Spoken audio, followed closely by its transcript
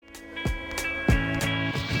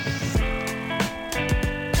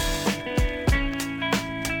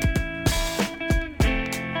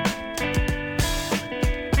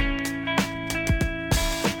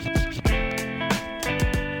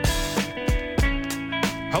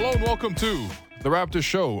Hello and welcome to the Raptors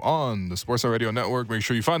Show on the Sportsnet Radio Network. Make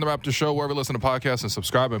sure you find the Raptors Show wherever you listen to podcasts and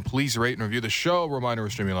subscribe, and please rate and review the show. Reminder, we're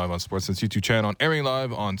streaming live on Sportsnet's YouTube channel and airing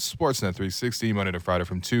live on Sportsnet 360 Monday to Friday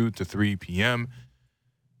from 2 to 3 p.m.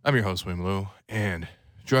 I'm your host, William Liu, and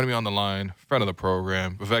joining me on the line, friend of the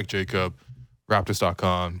program, Vivek Jacob,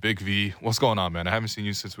 Raptors.com, Big V. What's going on, man? I haven't seen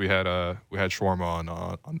you since we had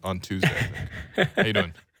shawarma on Tuesday. How you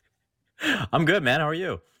doing? I'm good, man. How are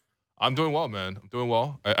you? I'm doing well, man. I'm doing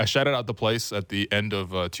well. I shouted out the place at the end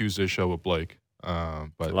of Tuesday's show with Blake.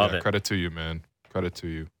 But Love yeah, it. Credit to you, man. Credit to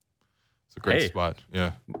you. It's a great spot.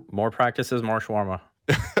 Yeah. More practices, more shawarma.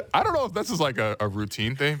 I don't know if this is like a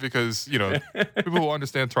routine thing because, you know, people who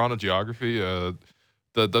understand Toronto geography,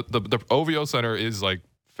 the OVO Center is like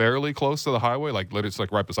fairly close to the highway, like literally it's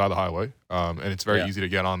like right beside the highway. And it's very easy to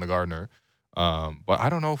get on the Gardner. But I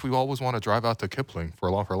don't know if we always want to drive out to Kipling for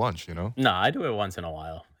lunch, you know? No, I do it once in a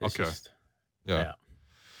while. It's Okay. Just, yeah.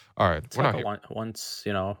 All right. It's like once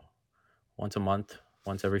a month,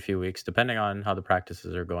 once every few weeks, depending on how the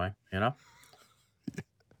practices are going, you know?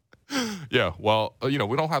 Yeah, well, we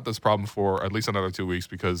don't have this problem for at least another 2 weeks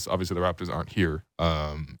because obviously the Raptors aren't here,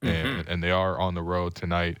 and they are on the road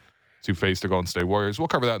tonight to face the Golden State Warriors. We'll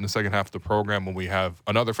cover that in the second half of the program when we have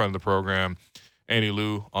another friend of the program, Andy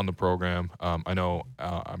Liu, on the program. I know,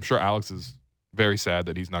 I'm sure Alex is very sad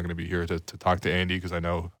that he's not going to be here to talk to Andy because I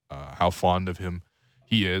know how fond of him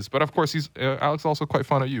he is. But of course, Alex is also quite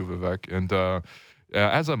fond of you, Vivek, and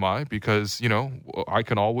as am I, because, I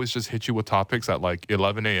can always just hit you with topics at like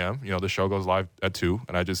 11 a.m. The show goes live at 2,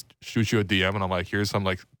 and I just shoot you a DM, and I'm like, here's some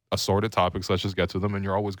like assorted topics. Let's just get to them, and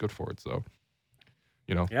you're always good for it. So,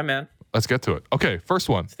 Yeah, man. Let's get to it. Okay, first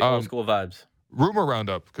one. It's the old school vibes. Rumour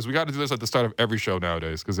Roundup, because we got to do this at the start of every show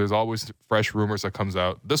nowadays, because there's always fresh rumors that comes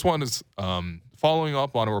out. This one is following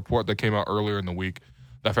up on a report that came out earlier in the week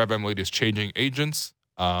that Fred VanVleet is changing agents.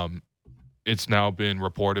 It's now been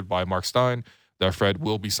reported by Mark Stein that Fred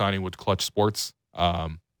will be signing with Clutch Sports.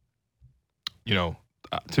 To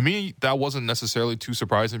me, that wasn't necessarily too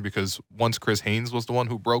surprising because once Chris Haynes was the one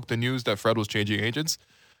who broke the news that Fred was changing agents,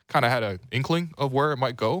 kind of had an inkling of where it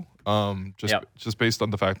might go, just based on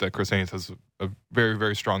the fact that Chris Haynes has a very,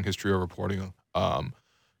 very strong history of reporting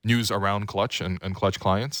news around Clutch and Clutch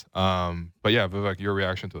clients. But yeah, Vivek, your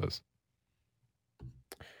reaction to this?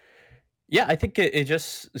 Yeah, I think it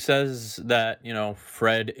just says that,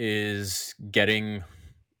 Fred is getting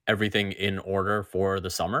everything in order for the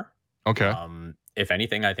summer. Okay. If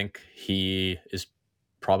anything, I think he is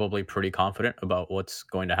probably pretty confident about what's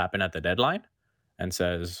going to happen at the deadline and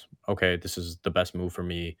says, okay, this is the best move for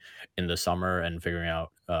me in the summer, and figuring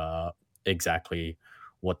out exactly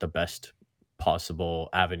what the best possible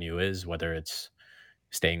avenue is, whether it's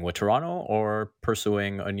staying with Toronto or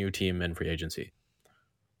pursuing a new team in free agency.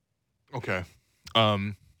 Okay.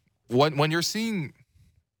 When you're seeing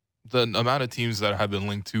the amount of teams that have been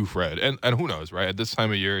linked to Fred, and who knows, right? At this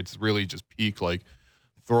time of year, it's really just peak, like,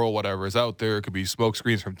 throw whatever is out there. It could be smoke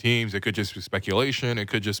screens from teams. It could just be speculation. It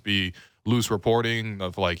could just be loose reporting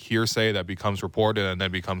of, like, hearsay that becomes reported and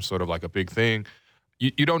then becomes sort of like a big thing.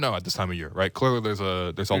 You don't know at this time of year, right? Clearly, there's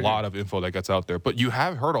a lot of info that gets out there. But you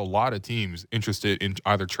have heard a lot of teams interested in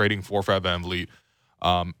either trading for Fred VanVleet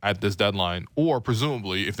at this deadline, or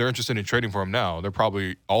presumably, if they're interested in trading for him now, they're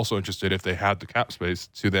probably also interested, if they had the cap space,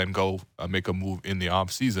 to then go make a move in the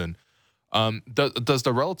off season. Does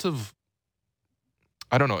the relative,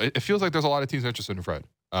 I don't know, it feels like there's a lot of teams interested in Fred.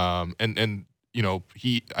 I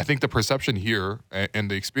think the perception here and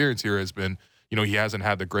the experience here has been, he hasn't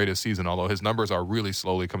had the greatest season, although his numbers are really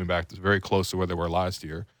slowly coming back to very close to where they were last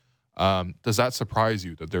year. Does that surprise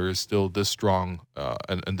you that there is still this strong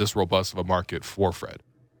and this robust of a market for Fred?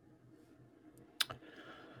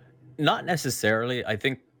 Not necessarily. I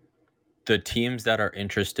think the teams that are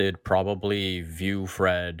interested probably view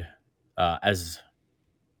Fred as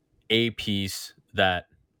a piece that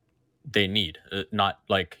they need, not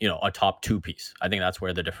like, a top 2 piece. I think that's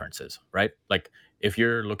where the difference is, right? Like, if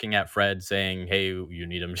you're looking at Fred saying, hey, you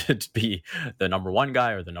need him to be the number 1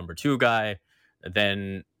 guy or the number 2 guy,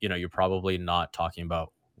 then, you're probably not talking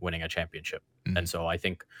about winning a championship. Mm-hmm. And so I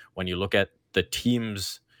think when you look at the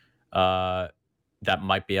teams that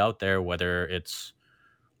might be out there, whether it's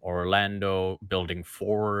Orlando building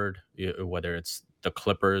forward, whether it's the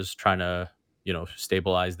Clippers trying to,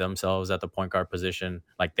 stabilize themselves at the point guard position,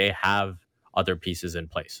 like, they have other pieces in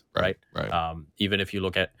place, right? Even if you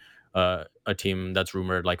look at a team that's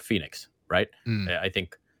rumored like Phoenix, right? I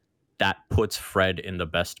think that puts Fred in the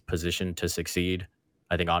best position to succeed,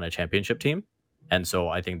 I think, on a championship team. And so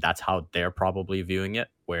I think that's how they're probably viewing it,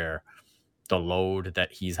 where the load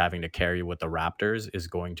that he's having to carry with the Raptors is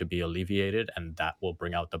going to be alleviated, and that will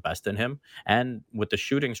bring out the best in him. And with the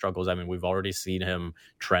shooting struggles, I mean, we've already seen him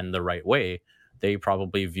trend the right way. They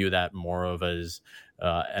probably view that more of as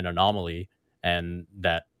an anomaly, and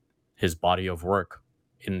that his body of work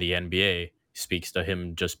in the NBA speaks to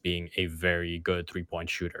him just being a very good 3-point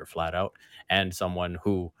shooter, flat out, and someone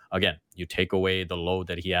who, again, you take away the load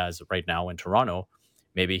that he has right now in Toronto,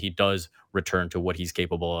 maybe he does return to what he's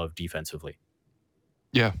capable of defensively.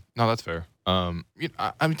 Yeah, no, that's fair. I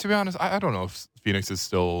mean, to be honest, I don't know if Phoenix is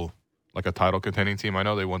still like a title contending team. I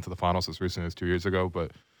know they went to the finals as recently as 2 years ago,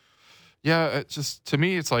 but yeah, it just, to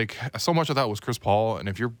me, it's like so much of that was Chris Paul, and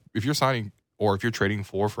if you're signing or if you're trading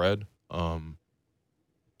for Fred,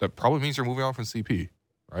 that probably means you're moving on from CP,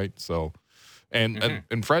 right? So,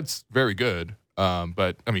 and Fred's very good,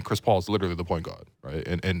 but I mean, Chris Paul is literally the point guard, right?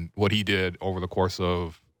 And what he did over the course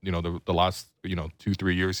of the last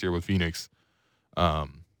 2-3 years here with Phoenix,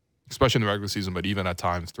 especially in the regular season, but even at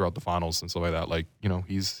times throughout the finals and stuff like that, like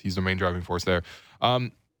he's the main driving force there.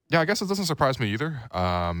 Yeah, I guess it doesn't surprise me either.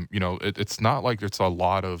 It's not like there's a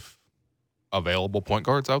lot of available point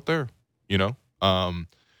guards out there, even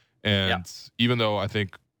though I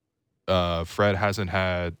think Fred hasn't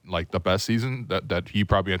had like the best season that he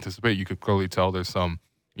probably anticipated, you could clearly tell there's some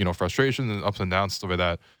frustration and ups and downs, stuff like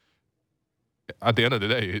that. At the end of the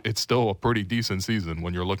day, it's still a pretty decent season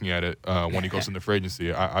when you're looking at it when he goes into free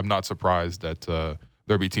agency. I'm not surprised that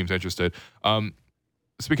there'll be teams interested.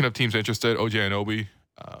 Speaking of teams interested, OG Anunoby.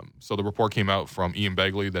 So the report came out from Ian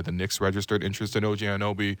Begley that the Knicks registered interest in OG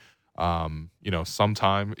Anunoby.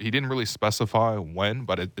 Sometime. He didn't really specify when,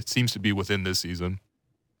 but it seems to be within this season.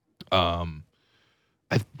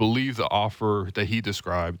 I believe the offer that he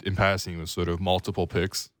described in passing was sort of multiple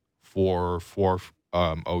picks for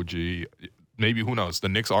OG. Maybe, who knows? The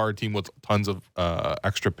Knicks are a team with tons of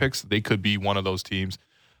extra picks. They could be one of those teams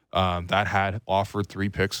that had offered 3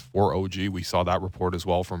 picks for OG. We saw that report as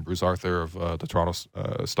well from Bruce Arthur of the Toronto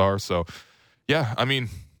Stars. So, yeah, I mean,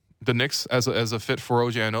 the Knicks as a fit for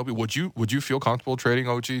OG Anunoby. Would you feel comfortable trading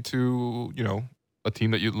OG to a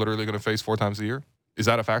team that you're literally going to face 4 times a year? Is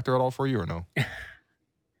that a factor at all for you or no?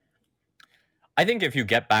 I think if you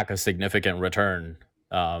get back a significant return,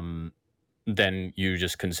 then you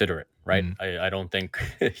just consider it, right? I don't think,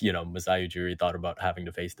 Masai Ujiri thought about having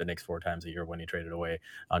to face the Knicks 4 times a year when he traded away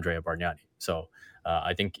Andrea Bargnani. So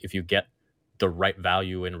I think if you get the right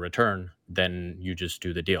value in return, then you just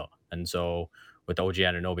do the deal. And so with OG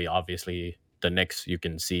Anunoby, obviously the Knicks, you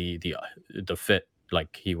can see the fit.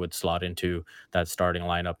 Like, he would slot into that starting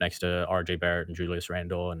lineup next to RJ Barrett and Julius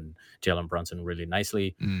Randle and Jalen Brunson really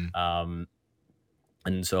nicely. And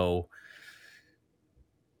so,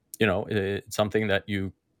 it's something that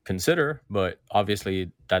you consider, but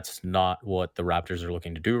obviously that's not what the Raptors are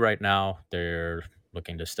looking to do right now. They're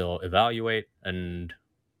looking to still evaluate and,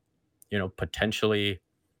 potentially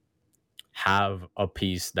have a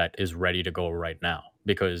piece that is ready to go right now,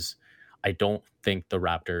 because I don't think the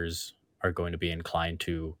Raptors are going to be inclined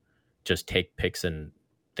to just take picks and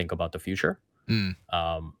think about the future. And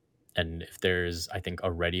if there's, I think,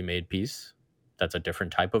 a ready-made piece, that's a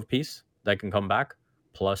different type of piece that can come back.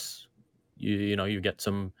 Plus, you get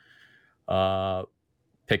some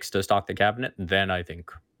picks to stock the cabinet, then I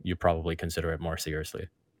think you probably consider it more seriously.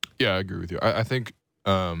 Yeah, I agree with you. I think,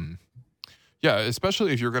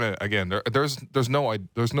 especially if you're gonna, again, there's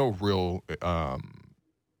no real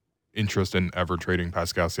interest in ever trading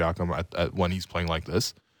Pascal Siakam at when he's playing like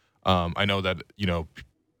this. I know that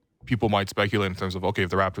people might speculate in terms of, okay, if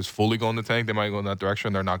the Raptors fully go in the tank, they might go in that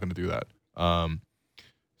direction. They're not going to do that.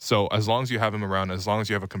 So as long as you have him around, as long as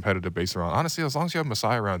you have a competitive base around, honestly, as long as you have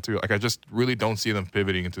Masai around too, like, I just really don't see them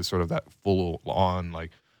pivoting into sort of that full on,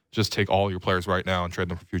 like, just take all your players right now and trade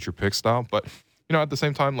them for future picks style. But, at the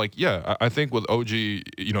same time, like, yeah, I think with OG,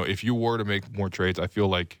 if you were to make more trades, I feel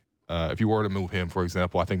like if you were to move him, for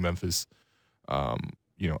example, I think Memphis,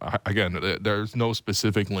 again, there's no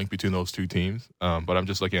specific link between those two teams, but I'm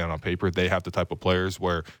just looking at it on paper. They have the type of players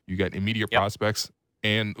where you get immediate prospects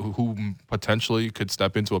and who potentially could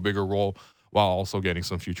step into a bigger role while also getting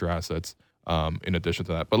some future assets in addition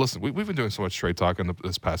to that. But listen, we've been doing so much trade talk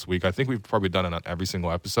this past week. I think we've probably done it on every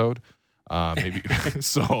single episode. Maybe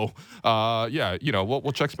so.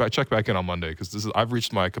 We'll check back in on Monday, because I've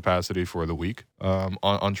reached my capacity for the week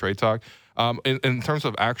on trade talk. In terms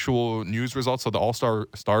of actual news results, so the All-Star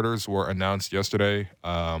starters were announced yesterday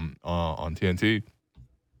on TNT.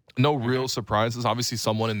 No real surprises. Obviously,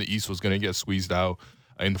 someone in the East was going to get squeezed out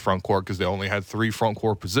in the front court because they only had 3 front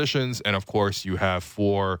court positions, and of course, you have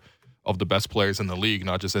 4 of the best players in the league,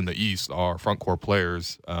 not just in the East, are front court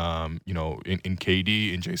players. In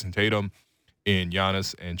KD, in Jason Tatum. in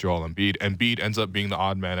Giannis and Joel Embiid. Embiid ends up being the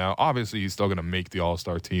odd man out. Obviously, he's still going to make the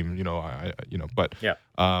All-Star team. But Yeah.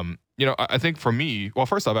 I think for me, well,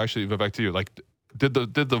 first off, actually, Vivek, to you, like, did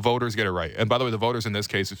the voters get it right? And by the way, the voters in this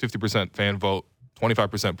case is 50% fan vote,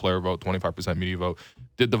 25% player vote, 25% media vote.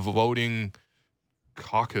 Did the voting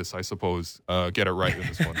caucus, I suppose, get it right in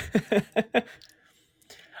this one?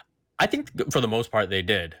 I think for the most part they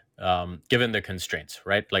did, given the constraints,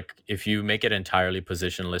 right? Like if you make it entirely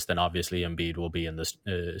positionless, then obviously Embiid will be in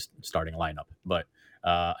the starting lineup. But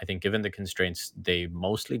I think given the constraints, they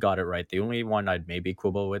mostly got it right. The only one I'd maybe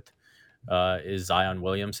quibble with is Zion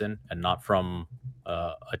Williamson, and not from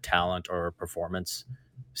a talent or a performance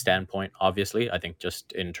standpoint, obviously. I think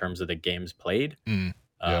just in terms of the games played,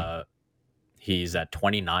 he's at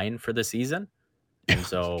 29 for the season. And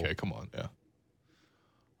so... Okay, come on, yeah.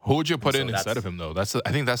 Who would you put in instead of him, though? I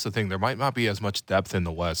think that's the thing. There might not be as much depth in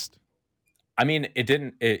the West. I mean,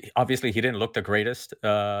 obviously, he didn't look the greatest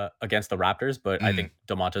against the Raptors, but I think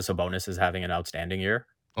Domantas Sabonis is having an outstanding year.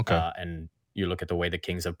 Okay. And you look at the way the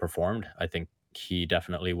Kings have performed, I think he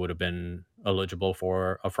definitely would have been eligible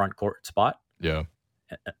for a front court spot. Yeah.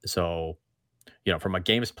 So, from a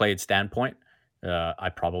games played standpoint, I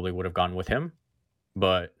probably would have gone with him.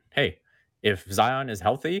 But hey, if Zion is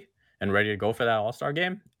healthy and ready to go for that All-Star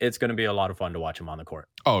game, it's going to be a lot of fun to watch him on the court.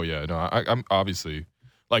 Oh, yeah. No, I'm obviously,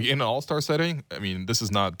 like, in an All-Star setting, I mean, this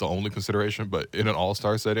is not the only consideration, but in an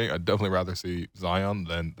All-Star setting, I'd definitely rather see Zion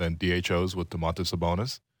than DHOs with Domantas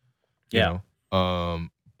Sabonis. Yeah. I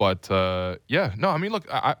mean, look,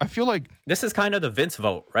 I feel like... This is kind of the Vince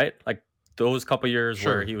vote, right? Like, those couple years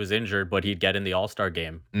where he was injured, but he'd get in the All-Star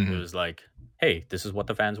game. It was like, hey, this is what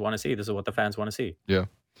the fans want to see. This is what the fans want to see. Yeah.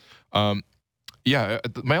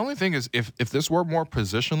 My only thing is if this were more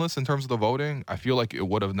positionless in terms of the voting, I feel like it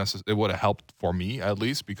would have helped for me at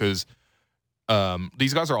least, because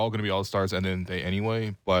these guys are all going to be All-Stars at the end of the day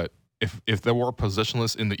anyway. But if there were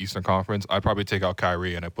positionless in the Eastern Conference, I'd probably take out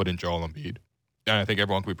Kyrie and I put in Joel Embiid. And I think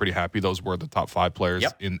everyone could be pretty happy. Those were the top 5 players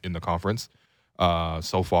in the conference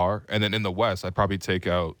so far. And then in the West, I'd probably take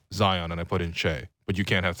out Zion and I put in Shea. But you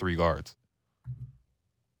can't have 3 guards.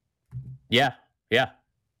 Yeah.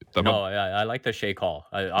 No, I like the Shea call.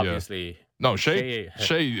 Obviously, no, Shea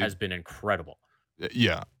has been incredible.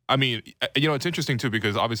 Yeah. I mean, it's interesting, too,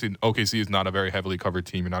 because obviously OKC is not a very heavily covered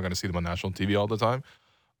team. You're not going to see them on national TV all the time.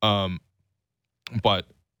 But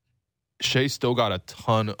Shea still got a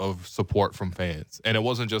ton of support from fans. And it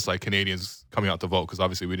wasn't just like Canadians coming out to vote, because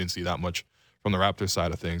obviously we didn't see that much from the Raptors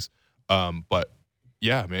side of things. But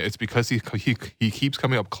yeah, man, it's because he keeps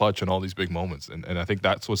coming up clutch in all these big moments. And I think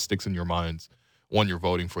that's what sticks in your minds when you're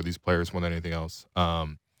voting for these players more than anything else.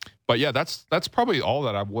 But yeah, that's probably all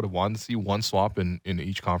that I would have wanted to see, one swap in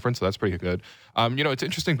each conference. So that's pretty good. It's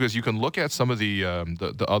interesting because you can look at some of the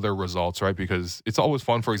other results, right? Because it's always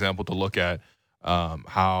fun, for example, to look at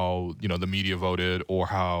how the media voted or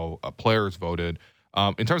how players voted.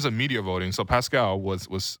 In terms of media voting, so Pascal was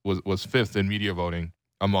 5th in media voting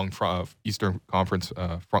among Eastern Conference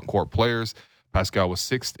front court players. Pascal was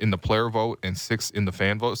 6th in the player vote and 6th in the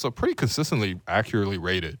fan vote. So pretty consistently accurately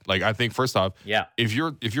rated. Like, I think first off, if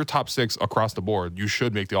you're top 6 across the board, you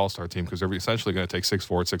should make the All-Star team, because they're essentially going to take 6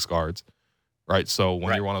 forwards, 6 guards, right? So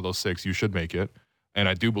when you're one of those 6, you should make it. And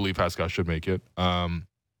I do believe Pascal should make it.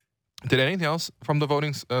 Did anything else from the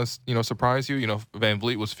voting, surprise you? Van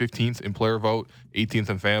Vliet was 15th in player vote, 18th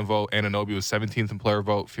in fan vote. Anunoby was 17th in player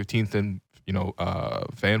vote, 15th in,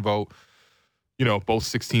 fan vote. Both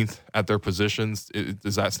 16th at their positions.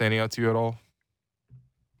 Is that standing out to you at all?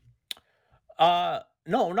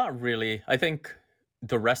 No, not really. I think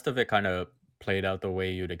the rest of it kind of played out the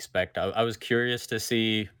way you'd expect. I was curious to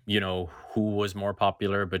see, who was more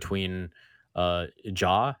popular between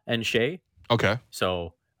Ja and Shea. Okay.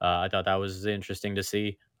 So I thought that was interesting to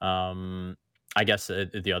see. I guess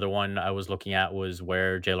the other one I was looking at was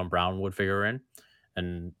where Jaylen Brown would figure in.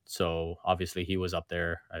 And so obviously he was up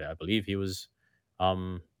there. I believe he was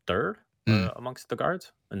 3rd amongst the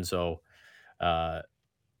guards. And so I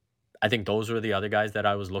think those were the other guys that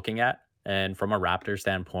I was looking at. And from a Raptor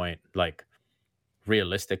standpoint, like,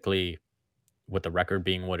 realistically, with the record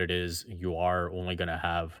being what it is, you are only going to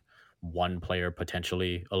have one player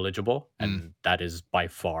potentially eligible, and that is by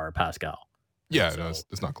far Pascal. Yeah, so, no,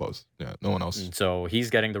 it's not close. Yeah, no one else. And so he's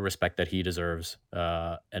getting the respect that he deserves.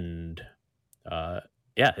 That's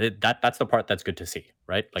the part that's good to see,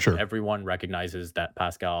 right? Like, everyone recognizes that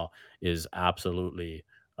Pascal is absolutely,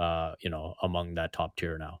 among that top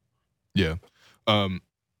tier now. Yeah.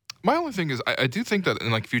 My only thing is, I do think that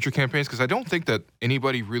in like future campaigns, because I don't think that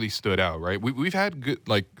anybody really stood out, right? We've had good,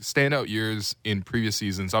 like, standout years in previous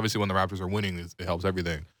seasons. Obviously, when the Raptors are winning, it helps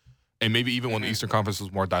everything. And maybe even when the Eastern Conference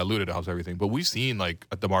was more diluted, it helps everything. But we've seen like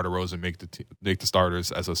DeMar DeRozan make the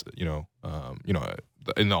starters as a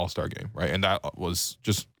in the All-Star game, right? And that was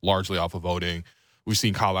just largely off of voting. We've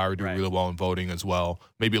seen Kyle Lowry do really well in voting as well.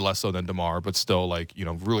 Maybe less so than DeMar, but still like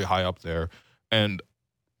really high up there. And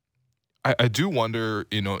I do wonder,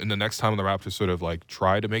 in the next time the Raptors sort of like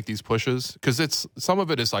try to make these pushes, because some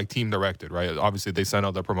of it is like team directed, right? Obviously, they send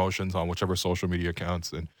out their promotions on whichever social media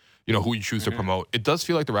accounts and who you choose to promote. It does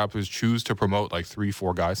feel like the Raptors choose to promote like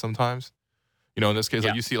 3-4 guys sometimes. In this case,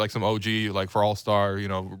 like you see like some OG like for All-Star,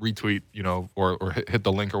 retweet, or hit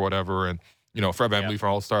the link or whatever, and Fred VanVleet for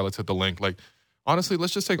All-Star, let's hit the link. Like honestly,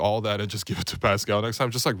 let's just take all that and just give it to Pascal next time.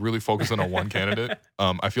 Just like really focusing on one candidate.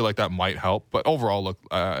 I feel like that might help. But overall, look,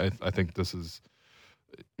 I think this is,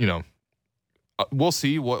 we'll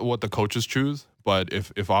see what the coaches choose. But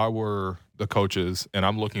if I were the coaches and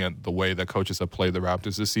I'm looking at the way that coaches have played the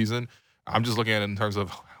Raptors this season, I'm just looking at it in terms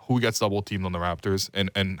of who gets double teamed on the Raptors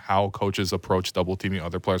and how coaches approach double teaming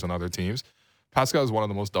other players on other teams. Pascal is one of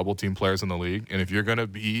the most double team players in the league. And if you're going to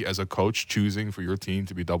be, as a coach, choosing for your team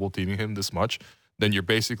to be double teaming him this much, then you're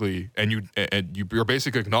basically you're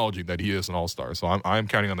basically acknowledging that he is an all-star. So I'm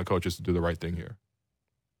counting on the coaches to do the right thing here.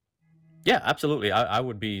 Yeah, absolutely. I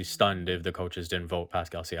would be stunned if the coaches didn't vote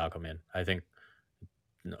Pascal Siakam in. I think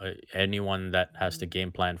anyone that has to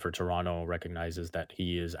game plan for Toronto recognizes that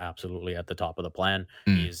he is absolutely at the top of the plan.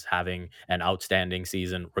 He's having an outstanding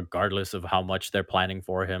season, regardless of how much they're planning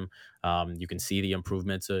for him. You can see the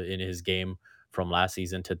improvements in his game from last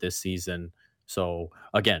season to this season. So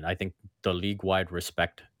again, I think the league-wide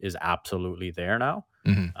respect is absolutely there now.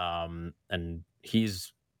 And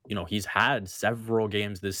he's had several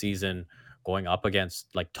games this season going up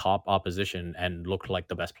against like top opposition and looked like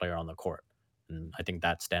the best player on the court. And I think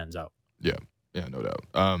that stands out. Yeah, no doubt.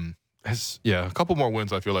 A couple more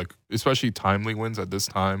wins, I feel like, especially timely wins at this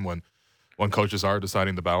time when coaches are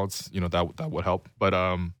deciding the balance, that would help. But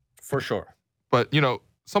for sure. But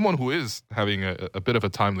someone who is having a bit of a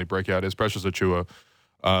timely breakout is Precious Achiuwa,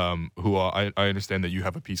 who I understand that you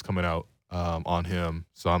have a piece coming out on him.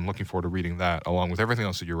 So I'm looking forward to reading that along with everything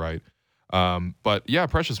else that you write. But yeah,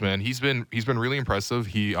 Precious, man, he's been really impressive.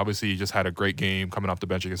 He obviously just had a great game coming off the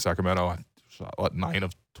bench against Sacramento. 9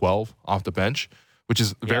 of 12 off the bench, which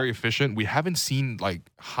is very efficient. We haven't seen like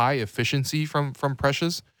high efficiency from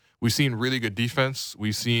Precious. We've seen really good defense.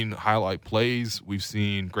 We've seen highlight plays. We've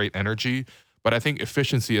seen great energy. But I think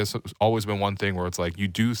efficiency has always been one thing where it's like you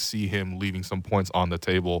do see him leaving some points on the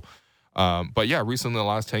table. But yeah, recently in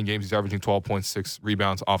the last 10 games, he's averaging 12.6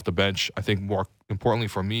 rebounds off the bench. I think more importantly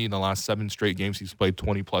for me, in the last 7 straight games, he's played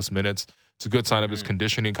 20-plus minutes. It's a good sign of his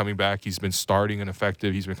conditioning coming back. He's been starting and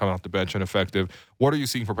effective. He's been coming off the bench and effective. What are you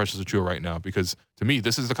seeing for Precious Achiuwa right now? Because to me,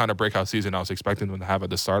 this is the kind of breakout season I was expecting him to have at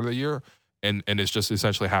the start of the year, and it's just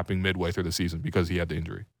essentially happening midway through the season because he had the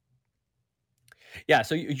injury. Yeah,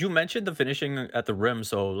 so you mentioned the finishing at the rim,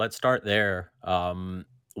 so let's start there.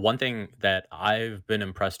 One thing that I've been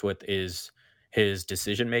impressed with is his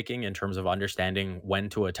decision-making in terms of understanding when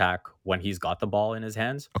to attack when he's got the ball in his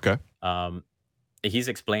hands. Okay. He's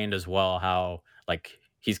explained as well how like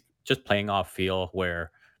he's just playing off feel,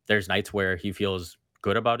 where there's nights where he feels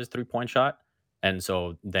good about his 3-point shot. And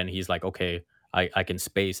so then he's like, okay, I can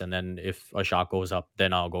space. And then if a shot goes up,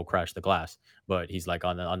 then I'll go crash the glass. But he's like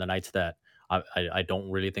on the nights that I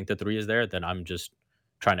don't really think the 3 is there, then I'm just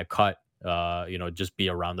trying to cut, just be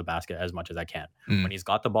around the basket as much as I can. When he's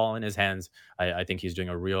got the ball in his hands, I think he's doing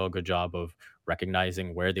a real good job of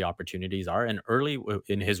recognizing where the opportunities are. And early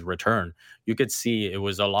in his return, you could see it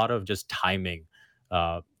was a lot of just timing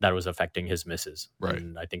that was affecting his misses. Right.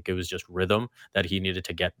 And I think it was just rhythm that he needed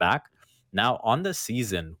to get back. Now, on the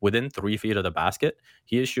season, within 3 feet of the basket,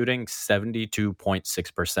 he is shooting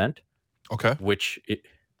 72.6%. Okay. Which,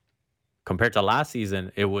 compared to last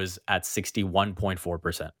season, it was at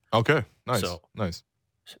 61.4%. Okay. Nice. Nice.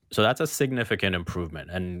 So that's a significant improvement.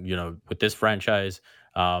 And, with this franchise,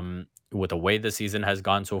 with the way the season has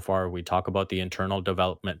gone so far, we talk about the internal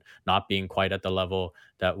development not being quite at the level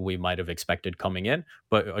that we might have expected coming in.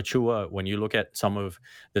 But Achiuwa, when you look at some of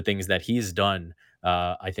the things that he's done,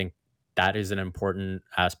 I think that is an important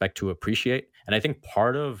aspect to appreciate. And I think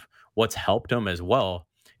part of what's helped him as well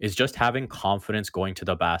is just having confidence going to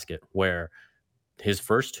the basket, where his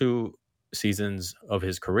first 2 seasons of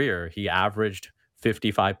his career, he averaged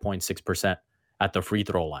 55.6% at the free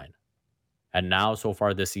throw line. And now so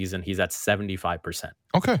far this season, he's at 75%.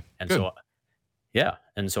 Okay. And good. so, yeah.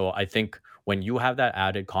 And so I think when you have that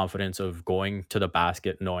added confidence of going to the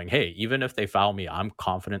basket, knowing, hey, even if they foul me, I'm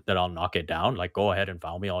confident that I'll knock it down. Like, go ahead and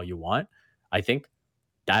foul me all you want. I think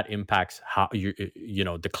that impacts how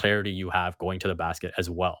the clarity you have going to the basket as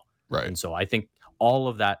well. Right. And so I think all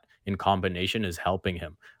of that in combination is helping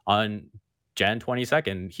him. On Jan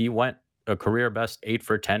 22nd, he went a career best 8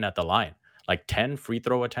 for 10 at the line. Like 10 free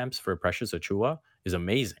throw attempts for Precious Achua is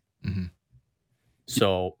amazing. Mm-hmm.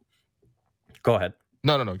 So go ahead.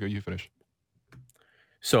 No. Go. You finish.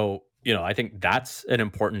 So, I think that's an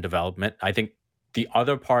important development. I think the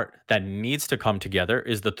other part that needs to come together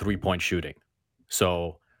is the 3-point shooting.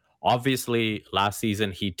 So, obviously, last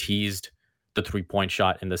season he teased the 3-point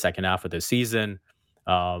shot in the second half of the season.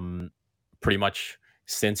 Pretty much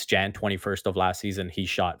since Jan 21st of last season, he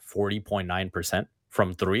shot 40.9%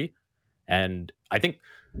 from three. And I think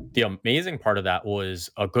the amazing part of that was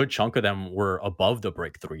a good chunk of them were above the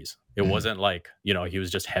break threes. It wasn't like, he was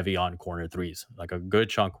just heavy on corner threes. Like a good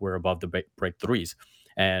chunk were above the break threes.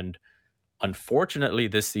 And unfortunately,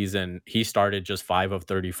 this season, he started just 5 of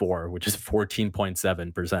 34, which is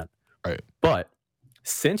 14.7%. Right. But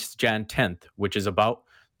since Jan 10th, which is about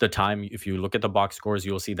the time, if you look at the box scores,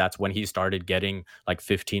 you'll see that's when he started getting like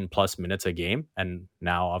 15 plus minutes a game. And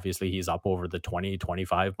now, obviously, he's up over the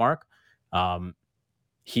 20-25 mark.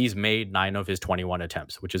 He's made 9 of his 21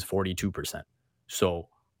 attempts, which is 42%. So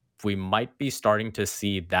we might be starting to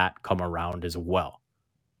see that come around as well.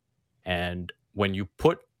 And when you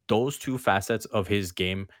put those two facets of his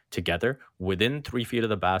game together within 3 feet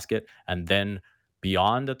of the basket and then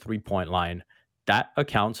beyond the 3-point line, that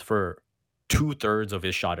accounts for 2/3 of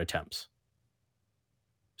his shot attempts.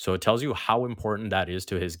 So it tells you how important that is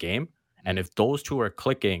to his game. And if those two are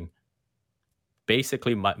clicking,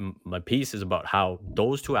 basically my piece is about how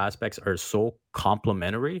those two aspects are so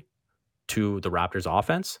complementary to the Raptors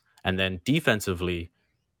offense. And then defensively,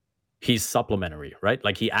 he's supplementary, right?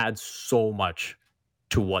 Like he adds so much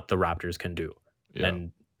to what the Raptors can do. Yeah.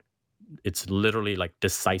 And it's literally like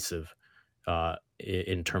decisive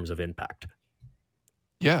in terms of impact.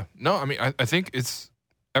 Yeah. No, I mean, I think it's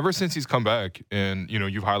ever since he's come back, and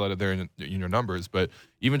you've highlighted there in your numbers, but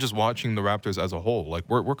even just watching the Raptors as a whole, like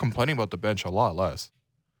we're complaining about the bench a lot less.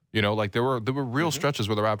 Like there were real stretches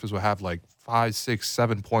where the Raptors would have like 5, 6,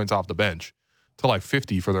 7 points off the bench to like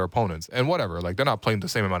 50 for their opponents, and whatever. Like they're not playing the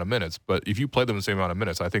same amount of minutes, but if you play them the same amount of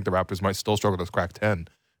minutes, I think the Raptors might still struggle to crack 10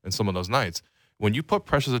 in some of those nights. When you put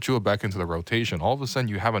Precious Achiuwa back into the rotation, all of a sudden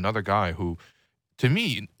you have another guy who, to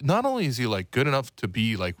me, not only is he like good enough to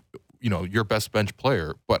be like your best bench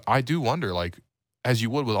player, but I do wonder, like, as you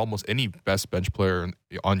would with almost any best bench player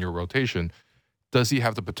on your rotation, does he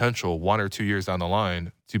have the potential 1 or 2 years down the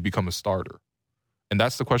line to become a starter? And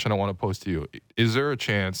that's the question I want to pose to you. Is there a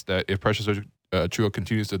chance that if Precious Achiuwa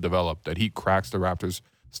continues to develop, that he cracks the Raptors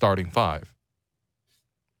starting 5?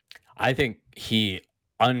 I think he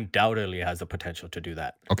undoubtedly has the potential to do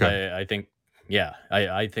that. Okay. I think,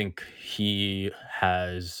 I think he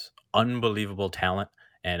has unbelievable talent.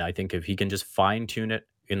 And I think if he can just fine tune it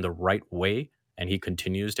in the right way and he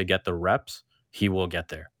continues to get the reps, he will get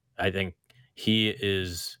there. I think he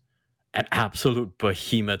is an absolute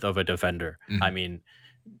behemoth of a defender. Mm-hmm. I mean,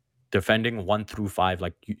 defending 1 through 5,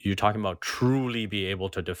 like you're talking about truly be able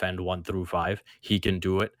to defend 1 through 5. He can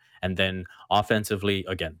do it. And then offensively,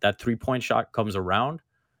 again, that 3-point shot comes around.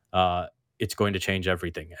 It's going to change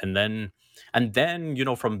everything. And then,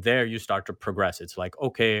 from there, you start to progress. It's like,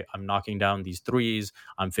 okay, I'm knocking down these threes.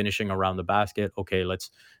 I'm finishing around the basket. Okay, let's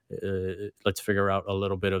figure out a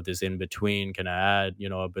little bit of this in between. Can I add,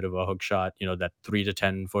 a bit of a hook shot, that 3 to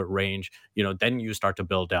 10 foot range, then you start to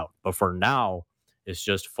build out. But for now, it's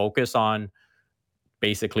just focus on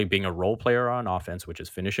basically being a role player on offense, which is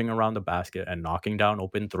finishing around the basket and knocking down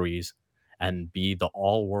open threes, and be the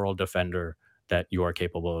all-world defender that you are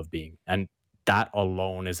capable of being. And that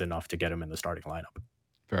alone is enough to get him in the starting lineup.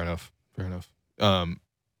 Fair enough. I'm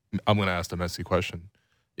going to ask the messy question.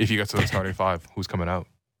 If you get to the starting 5, who's coming out?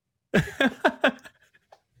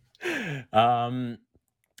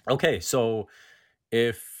 Okay, so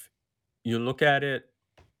if you look at it,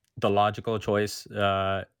 the logical choice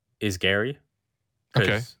is Gary.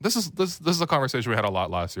 Okay, this is a conversation we had a lot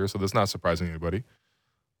last year, so this is not surprising anybody.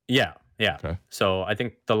 Yeah. Okay. So I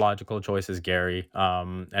think the logical choice is Gary,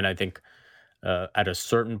 and I think at a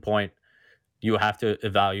certain point you have to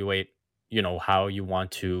evaluate, how you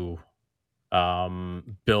want to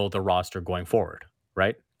build a roster going forward,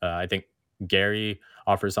 right? I think Gary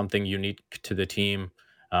offers something unique to the team,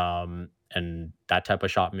 and that type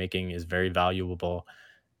of shot making is very valuable.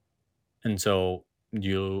 And so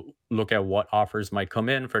you look at what offers might come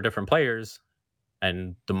in for different players,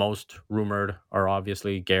 and the most rumored are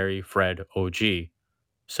obviously Gary, Fred, OG.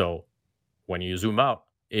 So when you zoom out,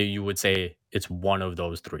 you would say it's one of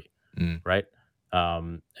those 3, right?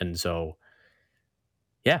 And so,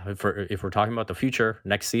 if we're talking about the future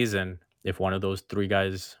next season, if one of those three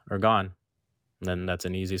guys are gone, then that's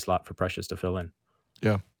an easy slot for Precious to fill in.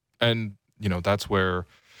 Yeah. And, that's where,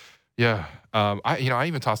 I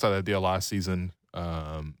even tossed out that idea last season.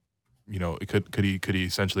 Could he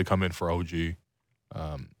essentially come in for OG?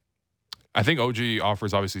 I think OG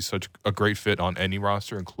offers obviously such a great fit on any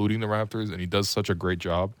roster, including the Raptors, and he does such a great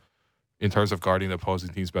job in terms of guarding the opposing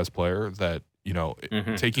team's best player that,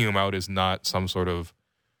 taking him out is not some sort of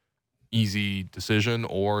easy decision,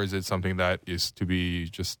 or is it something that is to be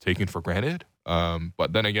just taken for granted?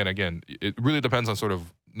 But then again, it really depends on sort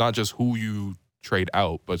of not just who you trade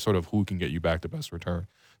out, but sort of who can get you back the best return.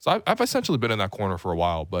 So I've essentially been in that corner for a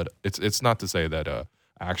while, but it's not to say that I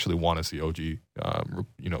actually want to see OG,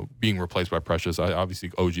 being replaced by Precious.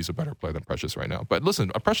 Obviously, OG's a better player than Precious right now. But listen,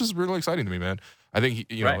 Precious is really exciting to me, man. I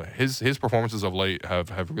think his performances of late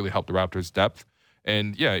have really helped the Raptors' depth.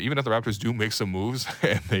 And yeah, even if the Raptors do make some moves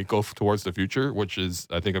and they go towards the future, which is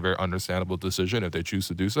I think a very understandable decision if they choose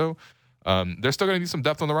to do so, they're still going to need some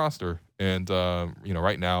depth on the roster. And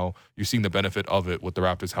right now you're seeing the benefit of it with the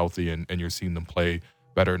Raptors healthy, and you're seeing them play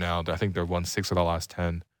better now. I think they've won 6 of the last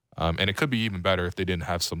 10. And it could be even better if they didn't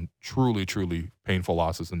have some truly, truly painful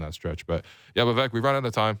losses in that stretch. But yeah, Vivek, we've run out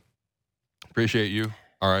of time. Appreciate you.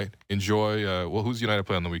 All right. Enjoy. Who's United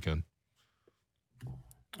play on the weekend?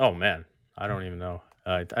 Oh, man. I don't even know.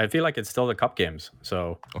 I feel like it's still the cup games.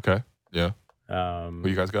 So okay. Yeah. What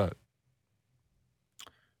you guys got?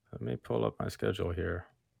 Let me pull up my schedule here.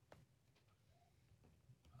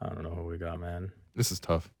 I don't know who we got, man. This is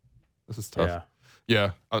tough.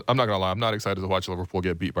 Yeah, I'm not going to lie. I'm not excited to watch Liverpool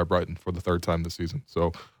get beat by Brighton for the 3rd time this season.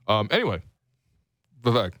 So, anyway,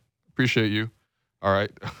 Vivek, appreciate you. All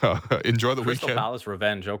right. Enjoy the weekend. Crystal Palace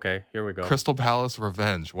revenge. Okay, here we go. Crystal Palace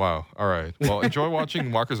revenge. Wow. All right. Well, enjoy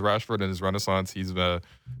watching Marcus Rashford and his renaissance. He's a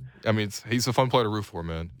fun player to root for,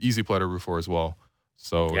 man. Easy player to root for as well.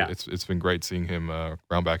 So yeah. It's been great seeing him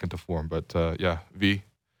round back into form. But V,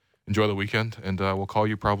 enjoy the weekend, and we'll call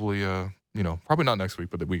you probably probably not next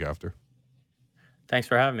week, but the week after. Thanks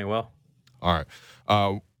for having me, Will. All right.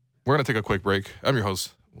 We're going to take a quick break. I'm your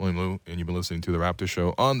host, William Liu, and you've been listening to The Raptors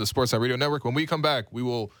Show on the Sportsnet Radio Network. When we come back, we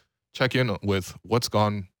will check in with what's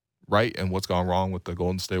gone right and what's gone wrong with the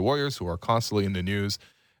Golden State Warriors, who are constantly in the news.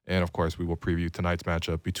 And, of course, we will preview tonight's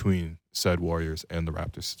matchup between said Warriors and the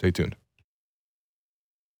Raptors. Stay tuned.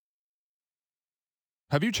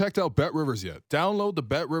 Have you checked out BetRivers yet? Download the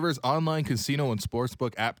BetRivers online casino and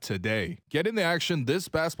sportsbook app today. Get in the action this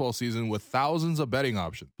basketball season with thousands of betting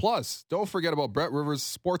options. Plus, don't forget about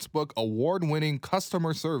BetRivers Sportsbook award-winning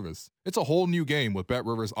customer service. It's a whole new game with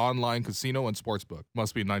BetRivers online casino and sportsbook.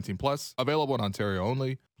 Must be 18 plus. Available in Ontario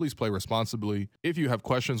only. Please play responsibly. If you have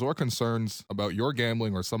questions or concerns about your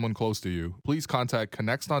gambling or someone close to you, please contact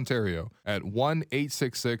Connect Ontario at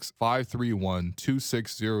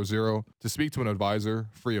 1-866-531-2600 to speak to an advisor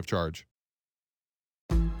free of charge.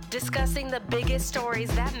 Discussing the biggest stories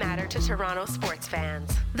that matter to Toronto sports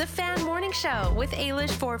fans. The Fan Morning Show with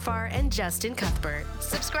Ailish Forfar and Justin Cuthbert.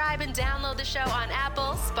 Subscribe and download the show on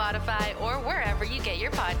Apple, Spotify, or wherever you get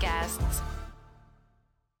your podcasts.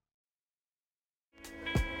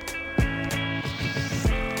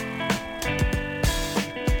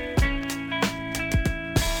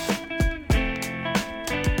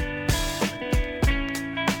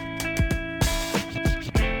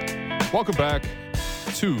 Welcome back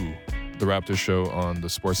to the Raptors Show on the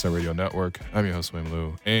Sportsnet Radio Network. I'm your host, William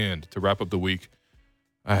Liu. And to wrap up the week,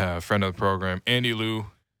 I have a friend of the program, Andy Liu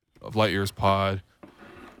of Light Years Pod.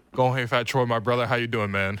 Go ahead, Fat Troy, my brother. How you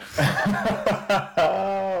doing, man?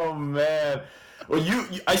 Oh, man. Well,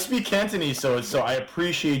 I speak Cantonese, so I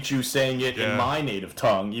appreciate you saying it in my native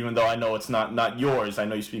tongue, even though I know it's not yours. I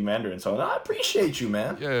know you speak Mandarin, so I appreciate you,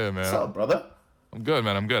 man. Yeah, man. What's up, brother? I'm good,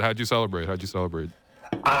 man. I'm good. How'd you celebrate?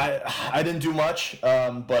 I didn't do much,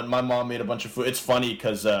 but my mom made a bunch of food. It's funny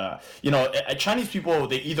because, Chinese people,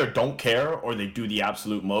 they either don't care or they do the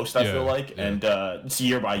absolute most, I feel like. Yeah. And it's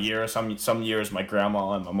year by year. Some years my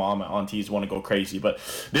grandma and my mom and aunties want to go crazy. But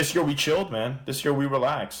this year we chilled, man. This year we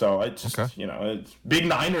relaxed. So it's just, it's big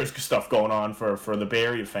Niners stuff going on for the Bay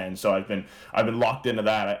Area fans. So I've been locked into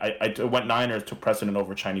that. I went Niners, took precedent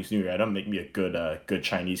over Chinese New Year. It doesn't make me a good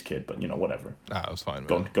Chinese kid, but, whatever. It was fine,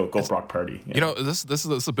 man. Go Brock Purdy.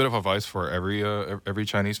 This is a bit of advice for every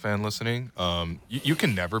Chinese fan listening. You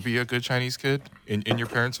can never be a good Chinese kid in your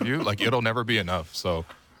parents' view. Like, it'll never be enough. So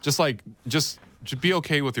just be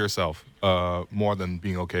okay with yourself more than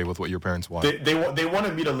being okay with what your parents want. They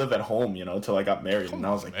wanted me to live at home, till I got married, and I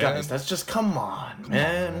was like, guys, that's just come on.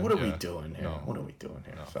 What are we doing here? What are we doing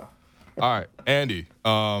here? So, all right, Andy.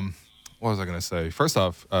 What was I going to say? First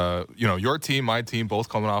off, your team, my team, both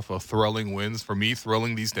coming off of thrilling wins. For me,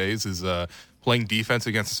 thrilling these days is playing defense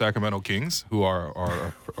against the Sacramento Kings, who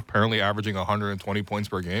are apparently averaging 120 points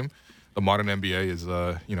per game. The modern NBA is,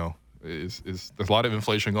 there's a lot of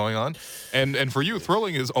inflation going on. And for you,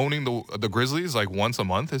 thrilling is owning the Grizzlies like once a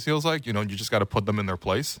month, it feels like. You just got to put them in their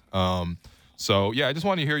place. So, yeah, I just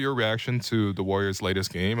want to hear your reaction to the Warriors'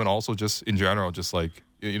 latest game, and also just in general, just like,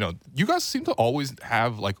 you guys seem to always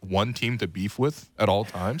have like one team to beef with at all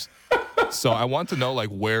times. So I want to know like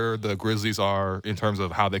where the Grizzlies are in terms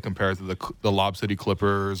of how they compare to the Lob City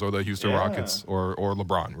Clippers or the Houston Rockets or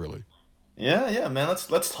LeBron, really. Yeah, man.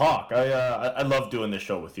 Let's talk. I love doing this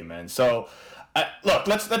show with you, man. So, look,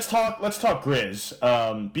 let's talk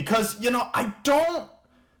Grizz, because I don't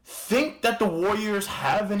think that the Warriors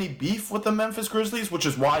have any beef with the Memphis Grizzlies, which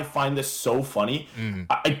is why I find this so funny.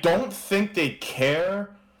 I don't think they care.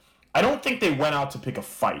 I don't think they went out to pick a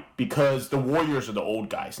fight, because the Warriors are the old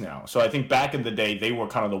guys now. So I think back in the day, they were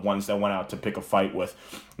kind of the ones that went out to pick a fight with,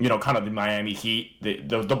 kind of the Miami Heat, the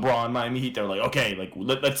LeBron Miami Heat. They're like, okay, like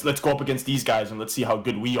let's go up against these guys and let's see how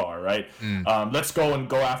good we are, right? Let's go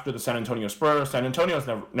after the San Antonio Spurs. San Antonio's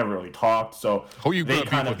never really talked. So who you got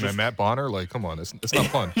beef with, man? Matt Bonner? Like, come on, it's not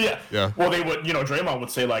fun. Yeah. Well, they would, Draymond would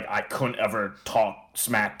say like, I couldn't ever talk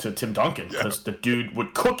smack to Tim Duncan because the dude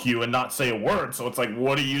would cook you and not say a word. So it's like,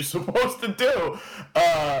 what are you supposed to do?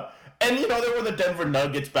 And there were the Denver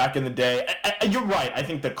Nuggets back in the day. You're right. I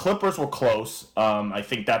think the Clippers were close. I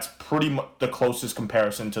think that's pretty much the closest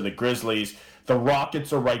comparison to the Grizzlies. The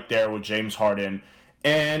Rockets are right there with James Harden.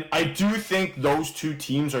 And I do think those two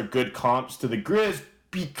teams are good comps to the Grizz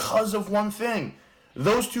because of one thing.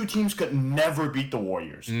 Those two teams could never beat the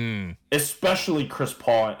Warriors, especially Chris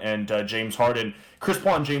Paul and James Harden. Chris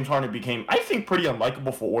Paul and James Harden became, I think, pretty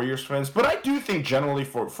unlikable for Warriors fans, but I do think generally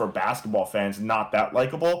for basketball fans, not that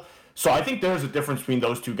likable. So I think there's a difference between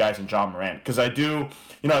those two guys and John Morant, because I do,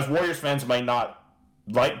 as Warriors fans might not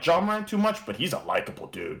like John Morant too much, but he's a likable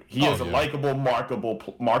dude. He is a likable,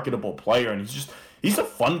 marketable player, and he's a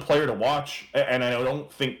fun player to watch. And I don't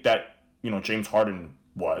think that James Harden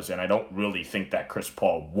was, and I don't really think that Chris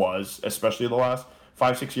Paul was, especially the last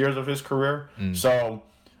 5-6 years of his career. So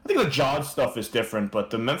I think the John stuff is different, but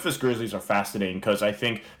the Memphis Grizzlies are fascinating because I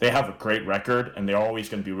think they have a great record and they're always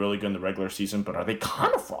going to be really good in the regular season, but are they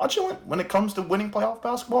kind of fraudulent when it comes to winning playoff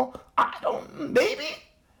basketball? Maybe.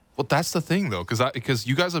 Well, that's the thing, though, because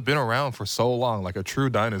you guys have been around for so long, like a true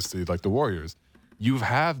dynasty, like the Warriors. You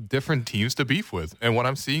have different teams to beef with. And what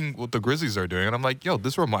I'm seeing what the Grizzlies are doing, and I'm like,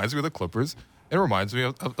 this reminds me of the Clippers. It reminds me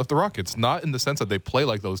of the Rockets. Not in the sense that they play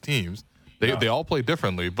like those teams. They all play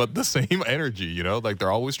differently, but the same energy, like they're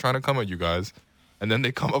always trying to come at you guys, and then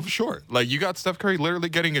they come up short. Like you got Steph Curry literally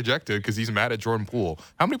getting ejected because he's mad at Jordan Poole.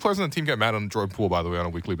 How many players on the team get mad on Jordan Poole, by the way, on a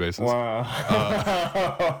weekly basis? Wow.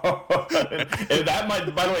 And that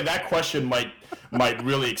might, by the way, that question might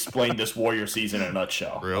really explain this Warrior season in a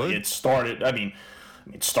nutshell. Really? Like it started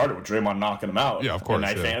with Draymond knocking him out. Yeah, of course. And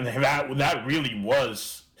I think that really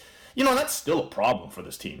was. That's still a problem for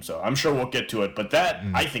this team, so I'm sure we'll get to it. But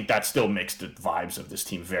I think that still makes the vibes of this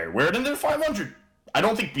team very weird. And they're 500. I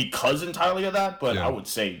don't think because entirely of that, but I would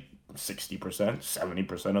say 60%,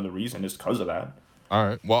 70% of the reason is because of that. All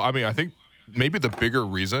right. Well, I think maybe the bigger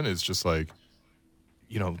reason is just like,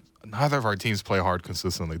 neither of our teams play hard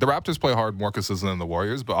consistently. The Raptors play hard more consistently than the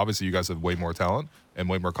Warriors, but obviously you guys have way more talent and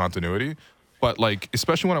way more continuity. But, like,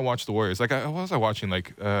 especially when I watch the Warriors, like, what was I watching?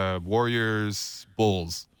 Like, Warriors,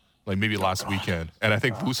 Bulls. Like maybe last weekend, and I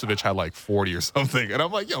think Vucevic had like 40 or something, and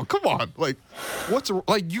I'm like, come on, like,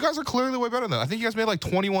 you guys are clearly way better than that. I think you guys made like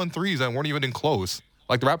 21 threes and weren't even in close.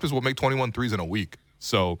 Like the Raptors will make 21 threes in a week.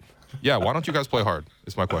 So, yeah, why don't you guys play hard?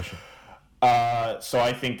 Is my question. So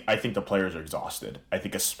I think the players are exhausted. I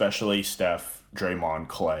think especially Steph, Draymond,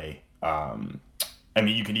 Clay.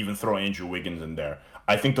 You can even throw Andrew Wiggins in there.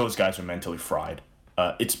 I think those guys are mentally fried.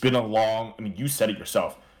 It's been you said it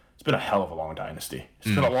yourself. It's been a hell of a long dynasty.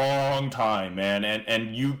 It's been a long time, man.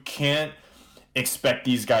 And you can't expect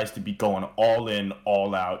these guys to be going all in,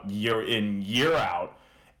 all out, year in, year out.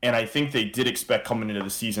 And I think they did expect coming into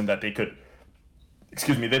the season that they could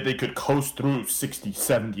coast through 60,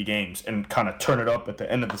 70 games and kind of turn it up at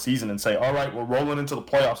the end of the season and say, all right, we're rolling into the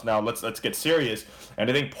playoffs now. Let's get serious. And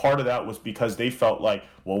I think part of that was because they felt like,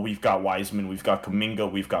 well, we've got Wiseman, we've got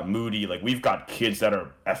Kuminga, we've got Moody. Like, we've got kids that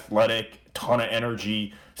are athletic, ton of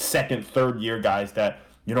energy, second, third year guys that,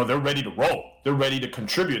 they're ready to roll. They're ready to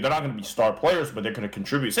contribute. They're not going to be star players, but they're going to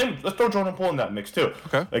contribute. Same, let's throw Jordan Poole in that mix too.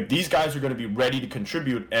 Okay. Like, these guys are going to be ready to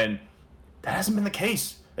contribute, and that hasn't been the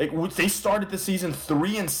case. Like, they started the season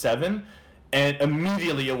 3-7, and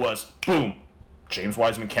immediately it was, boom, James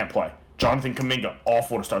Wiseman can't play. Jonathan Kuminga,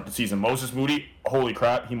 awful to start the season. Moses Moody, holy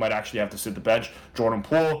crap, he might actually have to sit the bench. Jordan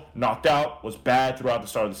Poole, knocked out, was bad throughout the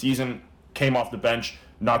start of the season, came off the bench.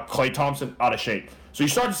 Not Klay Thompson, out of shape. So you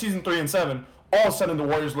start the season 3-7. All of a sudden, the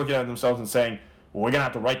Warriors looking at themselves and saying, well, we're going to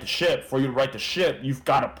have to right the ship. For you to right the ship, you've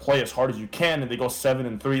got to play as hard as you can. And they go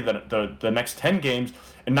 7-3 the next 10 games.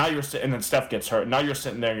 And now you're sitting, and then Steph gets hurt. Now you're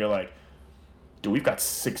sitting there and you're like, dude, we've got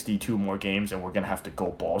 62 more games and we're going to have to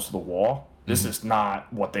go balls to the wall. This is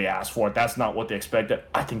not what they asked for. That's not what they expected.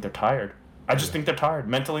 I think they're tired. I just think they're tired,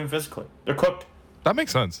 mentally and physically. They're cooked. That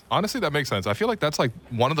makes sense. Honestly, that makes sense. I feel like that's like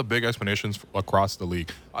one of the big explanations across the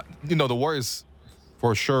league. The Warriors,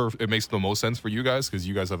 for sure, it makes the most sense for you guys because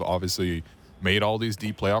you guys have obviously made all these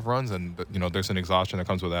deep playoff runs, and there's an exhaustion that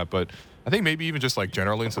comes with that. But I think maybe even just like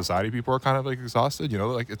generally in society, people are kind of like exhausted.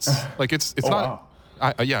 It's not. Wow.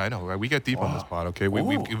 I know. We get deep on this pod. Okay,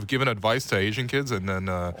 we've given advice to Asian kids, and then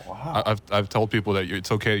I've told people that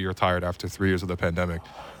it's okay. You're tired after 3 years of the pandemic.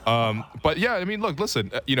 But yeah, I mean, look,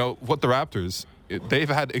 listen. What the Raptors. They've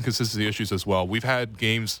had inconsistency issues as well. We've had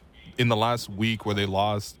games in the last week where they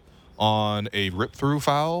lost on a rip-through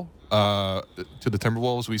foul to the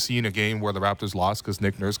Timberwolves. We've seen a game where the Raptors lost because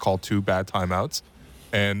Nick Nurse called 2 bad timeouts,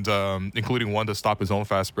 and including one to stop his own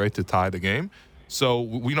fast break to tie the game. So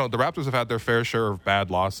we know the Raptors have had their fair share of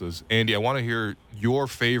bad losses. Andy, I want to hear your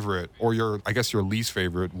favorite or your least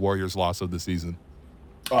favorite Warriors loss of the season.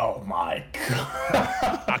 Oh my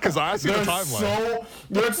god! Because I asked you the timeline.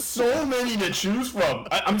 There's so many to choose from.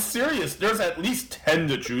 I'm serious. There's at least 10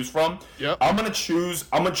 to choose from. Yep. I'm gonna choose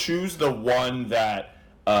the one that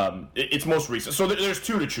it's most recent. So there's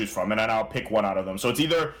 2 to choose from, and then I'll pick one out of them. So it's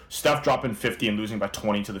either Steph dropping 50 and losing by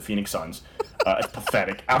 20 to the Phoenix Suns. It's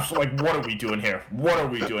pathetic. Absolutely. Like, what are we doing here?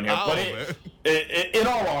 But in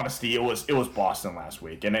all honesty, it was Boston last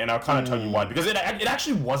week, and I'll kind of tell you why, because it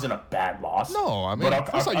actually wasn't a bad loss. No, I mean,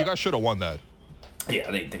 that's how you guys should have won that.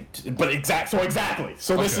 Yeah, but exactly.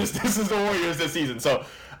 So this is the Warriors this season. So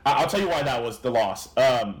I'll tell you why that was the loss.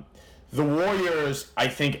 The Warriors, I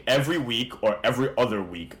think, every week or every other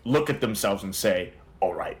week look at themselves and say,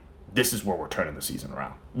 all right, this is where we're turning the season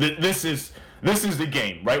around. This is the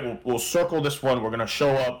game, right? We'll circle this one. We're going to show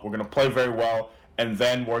up. We're going to play very well. And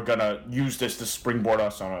then we're going to use this to springboard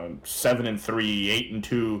us on a 7-3,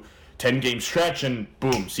 8-2, 10-game stretch. And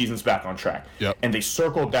boom, season's back on track. Yep. And they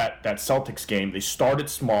circled that Celtics game. They started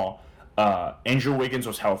small. Andrew Wiggins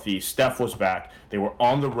was healthy. Steph was back. They were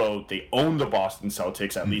on the road. They owned the Boston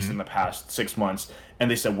Celtics, at least in the past 6 months.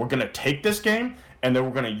 And they said, we're going to take this game, and then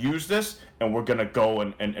we're going to use this, and we're going to go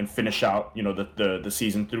and finish out, the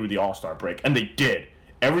season through the All-Star break. And they did.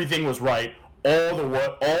 Everything was right all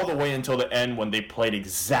the way until the end, when they played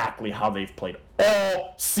exactly how they've played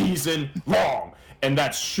all season long. And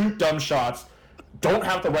that's shoot dumb shots, don't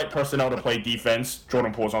have the right personnel to play defense.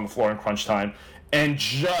 Jordan Poole's on the floor in crunch time. And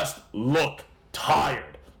just look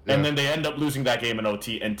tired. Yeah. And then they end up losing that game in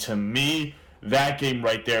OT. And to me, that game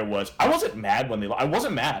right there was... I wasn't mad when they lost. I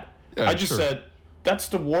wasn't mad. Yeah, I just said, that's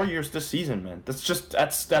the Warriors this season, man. That's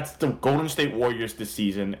the Golden State Warriors this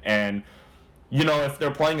season. And, if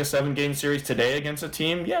they're playing a 7-game series today against a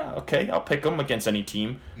team, yeah, okay, I'll pick them against any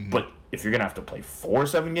team. Mm-hmm. But if you're going to have to play 4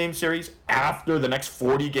 7-game series after the next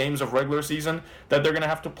 40 games of regular season that they're going to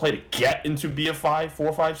have to play to get into be a 4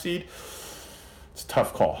 or 5 seed... It's a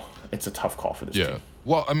tough call. It's a tough call for this team.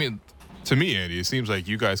 Well, I mean, to me, Andy, it seems like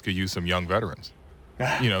you guys could use some young veterans.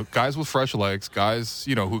 Guys with fresh legs, guys,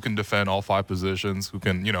 who can defend all 5 positions, who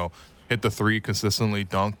can, hit the 3 consistently,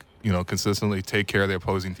 dunk, consistently take care of the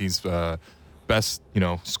opposing team's best,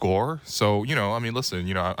 score. So, I mean, listen,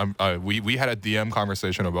 we had a DM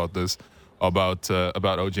conversation about this, about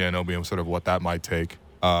OG Anunoby and sort of what that might take.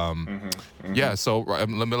 Yeah, so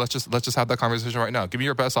let's just have that conversation right now. Give me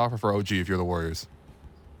your best offer for OG if you're the Warriors.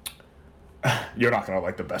 You're not gonna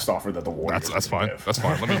like the best offer that the Warriors. That's fine. Give. That's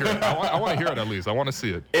fine. Let me hear it. I want to hear it at least. I want to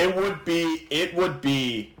see it. It would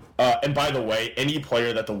be. And by the way, any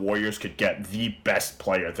player that the Warriors could get, the best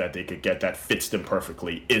player that they could get that fits them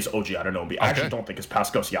perfectly is OG Anunoby. I actually don't think it's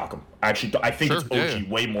Pascal Siakam. I think it's OG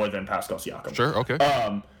way more than Pascal Siakam. Sure. Okay.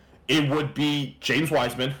 It would be James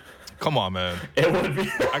Wiseman. Come on, man. It would be.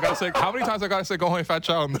 I gotta say, how many times I gotta say "Go ahead, Fat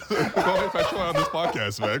Chow" on this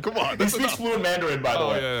podcast, man? Come on. He speaks fluent Mandarin, by the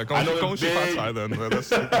way. Oh yeah, go then. That's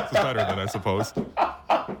better than I suppose.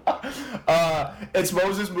 It's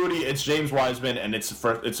Moses Moody, it's James Wiseman, and it's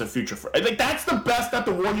a future. Like, that's the best that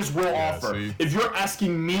the Warriors will offer. See? If you're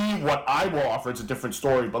asking me what I will offer, it's a different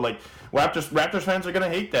story. But like, Raptors fans are gonna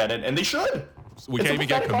hate that, and they should. We can't even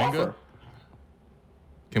get Kuminga. Offer.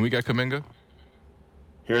 Can we get Kuminga?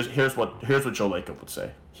 Here's what Joe Lacob would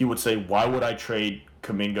say. He would say, "Why would I trade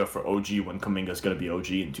Kuminga for OG when Kuminga's going to be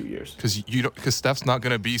OG in 2 years. Because Steph's not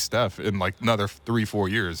going to be Steph in like another 3-4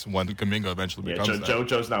 years when Kuminga eventually becomes that.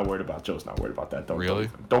 Joe's not worried about that.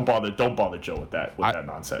 Don't bother Joe with that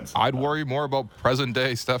nonsense. I'd worry more about present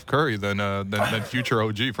day Steph Curry than future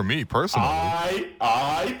OG for me personally.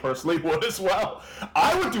 I personally would as well.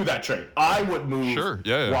 I would do that trade. I would move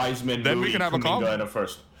Wiseman, then Moody, we can have Kuminga a comment in a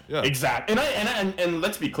first. Yeah. Exactly. And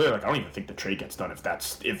let's be clear, like I don't even think the trade gets done if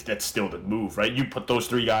that's still the move, right? You put those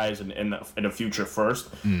three guys in a future first.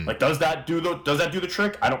 Like does that do the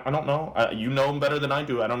trick? I don't know. You know them better than I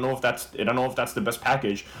do. I don't know if that's the best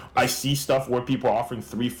package. I see stuff where people are offering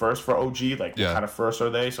 3 firsts for OG. Like what kind of firsts are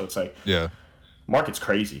they? So it's like market's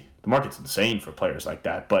crazy. The market's insane for players like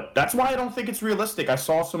that. But that's why I don't think it's realistic. I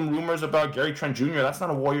saw some rumors about Gary Trent Jr. That's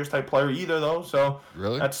not a Warriors-type player either, though. So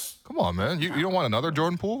really? Come on, man. You don't want another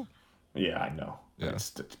Jordan Poole? Yeah, I know. Yeah.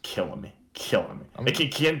 It's killing me. They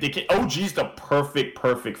can't. OG's the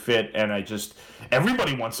perfect fit, and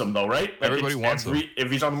everybody wants him, though, right? Like everybody wants him.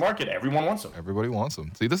 If he's on the market, everyone wants him. Everybody wants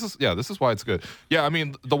him. See, this is why it's good. Yeah, I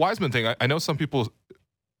mean, the Wiseman thing, I know some people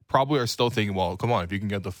probably are still thinking, well, come on, if you can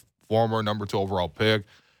get the former number 2 overall pick,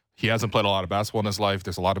 he hasn't played a lot of basketball in his life.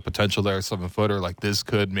 There's a lot of potential there. 7-footer, like this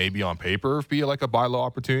could maybe on paper be like a buy low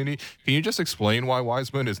opportunity. Can you just explain why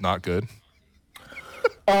Wiseman is not good?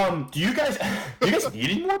 Do you guys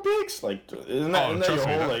need any more bigs? Like, isn't that your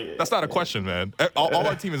whole like? That's not a question, man. All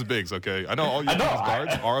our team is bigs. Okay, I know all your team is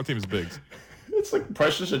guards. Our team is bigs. It's like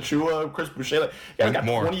Precious Achua, Chris Boucher. Like, I got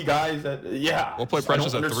more. 20 guys. We'll play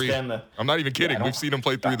Precious at 3. I'm not even kidding. We've seen him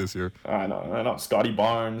play 3 this year. I know. Scotty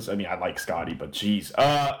Barnes. I mean, I like Scotty, but geez.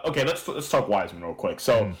 Okay, let's talk Wiseman real quick.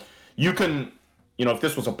 So you can, if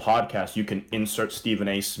this was a podcast, you can insert Stephen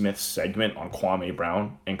A. Smith's segment on Kwame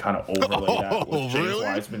Brown and kind of overlay that with James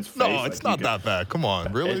Wiseman's face. No, it's not that bad. Come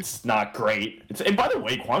on, really? It's not great. And by the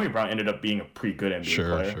way, Kwame Brown ended up being a pretty good NBA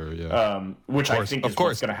player. Sure, yeah. Which I think is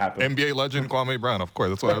what's going to happen. NBA legend Kwame Brown, of course.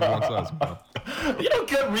 That's what everyone says.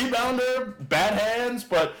 Good rebounder, bad hands,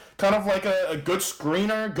 but kind of like a good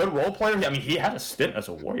screener, good role player. I mean, he had a stint as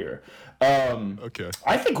a Warrior. Okay.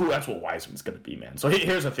 I think that's what Wiseman's going to be, man. So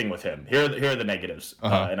here's the thing with him. Here are the negatives,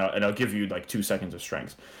 and I'll give you like 2 seconds of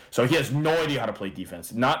strengths. So he has no idea how to play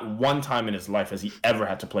defense. Not one time in his life has he ever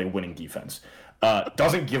had to play winning defense.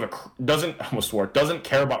 Doesn't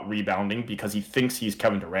care about rebounding because he thinks he's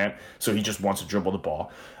Kevin Durant, so he just wants to dribble the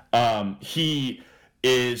ball. He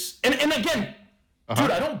is, and again,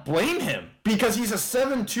 dude, I don't blame him because he's a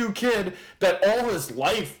 7'2" kid that all his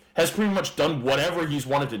life has pretty much done whatever he's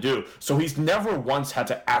wanted to do. So he's never once had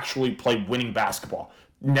to actually play winning basketball.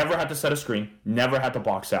 Never had to set a screen. Never had to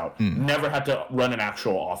box out. Never had to run an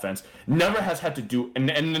actual offense. Never has had to do, and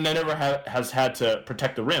never has had to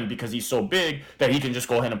protect the rim because he's so big that he can just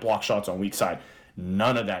go ahead and block shots on weak side.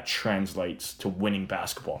 None of that translates to winning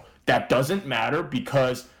basketball. That doesn't matter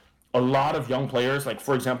because a lot of young players, like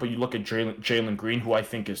for example, you look at Jalen Green, who I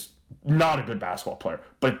think is not a good basketball player,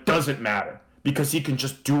 but it doesn't matter. Because he can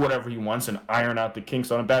just do whatever he wants and iron out the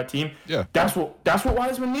kinks on a bad team. Yeah, that's what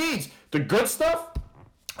Wiseman needs. The good stuff.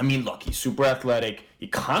 I mean, look, he's super athletic. He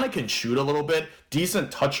kind of can shoot a little bit,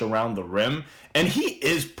 decent touch around the rim, and he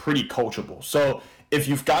is pretty coachable. So if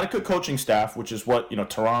you've got a good coaching staff, which is what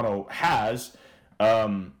Toronto has,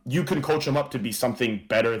 you can coach him up to be something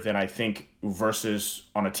better than I think versus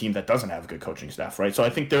on a team that doesn't have a good coaching staff, right? So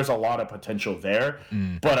I think there's a lot of potential there.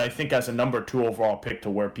 But I think as a number 2 overall pick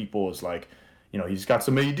to where people is like, he's got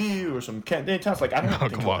some AD or some Towns. Like, I don't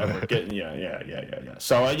think he'll ever get. Yeah.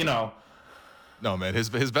 So, No, man. His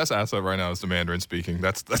best asset right now is the Mandarin speaking.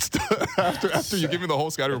 That's after you give me the whole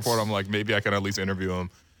scouting report, I'm like, maybe I can at least interview him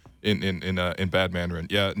in bad Mandarin.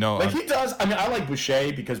 Yeah, no. Like he does. I mean, I like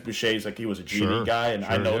Boucher because Boucher's like he was a GD guy, and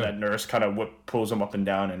I know that Nurse kind of pulls him up and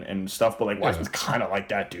down and stuff. But like Wiseman's kind of like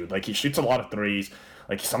that dude. Like he shoots a lot of threes.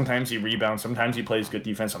 Like sometimes he rebounds, sometimes he plays good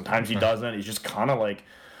defense, sometimes he doesn't. He's just kind of like,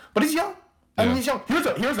 but he's young. I mean, he's young. Here's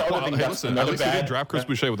the other thing. That's another at least bad. He did draft Chris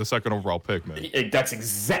Boucher with the 2nd overall pick, man. That's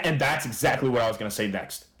exactly what I was gonna say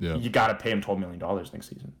next. Yeah. You got to pay him $12 million next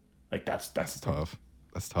season. Like that's tough.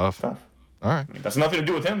 That's tough. All right. I mean, that's nothing to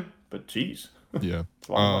do with him, but geez. Yeah.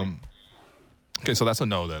 Okay, so that's a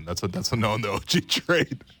no then. That's a no in the OG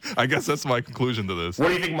trade. I guess that's my conclusion to this. What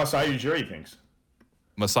do you think Masai Ujiri thinks?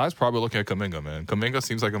 Masai's probably looking at Kuminga, man. Kuminga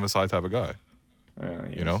seems like a Masai type of guy.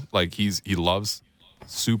 Like he loves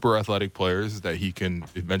super athletic players that he can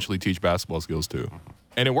eventually teach basketball skills to.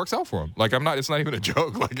 And it works out for him. Like it's not even a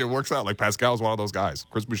joke. Like it works out. Like Pascal is one of those guys.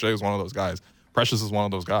 Chris Boucher is one of those guys. Precious is one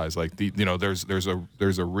of those guys. Like there's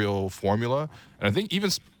a real formula. And I think even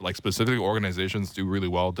like specifically organizations do really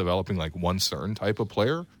well developing like one certain type of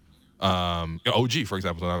player. OG, for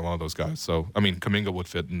example, is not one of those guys. So, I mean, Kuminga would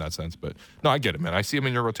fit in that sense. But, no, I get it, man. I see him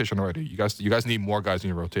in your rotation already. You guys need more guys in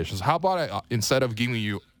your rotation. So how about instead of giving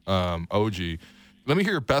you OG, let me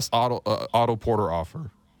hear your best Otto Porter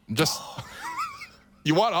offer. Just...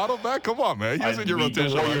 You want Otto back? Come on, man. He's in your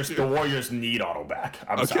rotation. The Warriors need Otto back.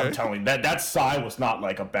 I'm telling you. That sigh was not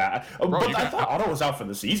like a bad... But I thought Otto was out for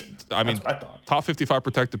the season. I mean, top 55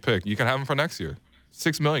 protected pick. You can have him for next year.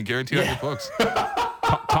 $6 million guaranteed on your books.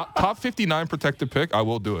 top 59 protected pick. I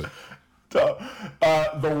will do it. The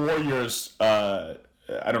Warriors, I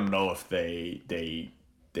don't know if they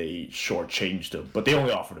shortchanged him, but they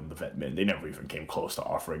only offered him the vet min. They never even came close to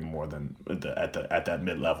offering more than at that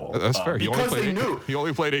mid level. That's fair. He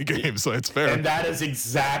only played 8 games, so it's fair. And that is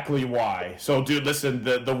exactly why. So, dude, listen,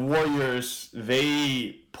 the Warriors,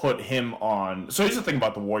 they put him on. So here's the thing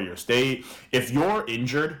about the Warriors: if you're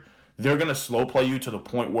injured, they're gonna slow play you to the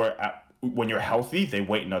point where when you're healthy, they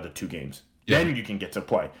wait another 2 games. Yeah. Then you can get to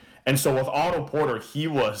play. And so with Otto Porter, he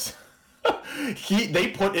was.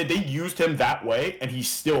 They used him that way, and he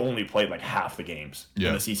still only played like half the games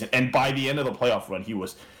in the season. And by the end of the playoff run, he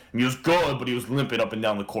was good, but he was limping up and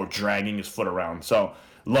down the court, dragging his foot around. So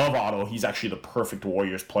love Otto. He's actually the perfect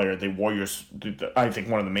Warriors player. The Warriors, I think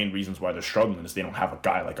one of the main reasons why they're struggling is they don't have a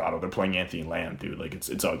guy like Otto. They're playing Anthony Lamb, dude. Like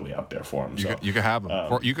it's ugly out there for him. You can have him.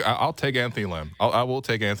 I'll take Anthony Lamb. I will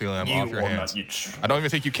take Anthony Lamb off your hands. I don't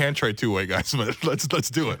even think you can trade 2-way guys, but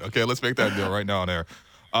let's do it. Okay, let's make that deal right now on air.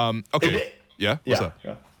 Okay. Yeah? What's up?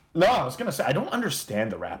 Yeah. No, I was going to say, I don't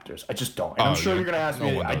understand the Raptors. I just don't. And I'm sure you're going to ask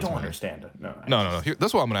me. I don't understand it. No.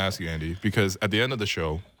 That's what I'm going to ask you, Andy, because at the end of the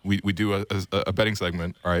show, we do a betting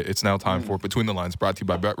segment. All right, it's now time for Between the Lines, brought to you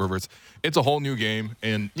by Bet Rivers. It's a whole new game,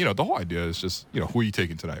 and, the whole idea is just, who are you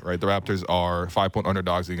taking tonight, right? The Raptors are 5-point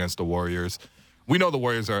underdogs against the Warriors. We know the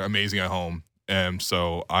Warriors are amazing at home, and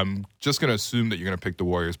so I'm just going to assume that you're going to pick the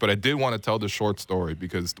Warriors. But I did want to tell the short story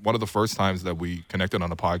because one of the first times that we connected on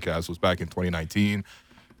the podcast was back in 2019.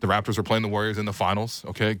 The Raptors were playing the Warriors in the finals.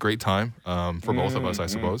 Okay, great time for both of us, I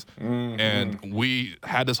suppose. And we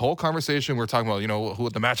had this whole conversation. We were talking about, who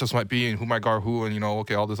the matchups might be and who might guard who and, all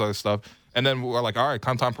this other stuff. And then we were like, all right,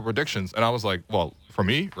 time for predictions. And I was like, well, for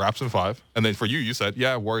me, Raps in 5. And then for you said,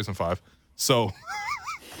 yeah, Warriors in 5. So...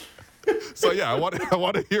 So yeah, I want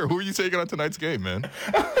to hear who are you taking on tonight's game, man.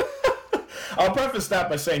 I'll preface that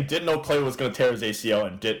by saying didn't know Clay was going to tear his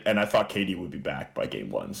ACL and I thought KD would be back by game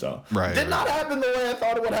 1. So did not happen the way I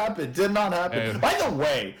thought it would happen. Did not happen. And, by the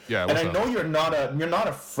way, and I know you're not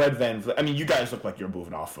a Fred VanVleet. I mean, you guys look like you're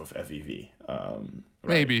moving off of FEV.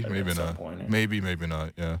 Maybe not. Point. Maybe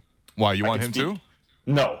not. Yeah. Why you want him too?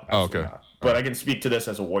 No. Okay. Not. But I can speak to this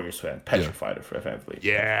as a Warriors fan, petrified of Fred VanVleet.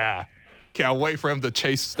 Yeah. Can't wait for him to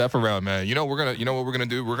chase Steph around, man. You know what we're gonna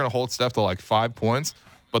do? We're gonna hold Steph to like 5 points,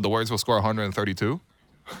 but the Warriors will score 132.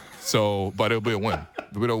 So, but it'll be a win.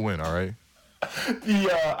 It'll be a win, all right.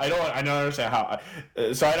 I don't understand how.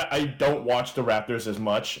 I don't watch the Raptors as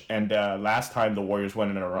much. And last time the Warriors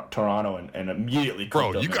went into Toronto and immediately.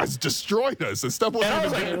 Bro, you guys destroyed us. And Steph I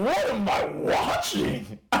was like, what am I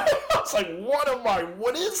watching? I was like,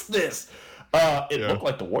 what is this? It looked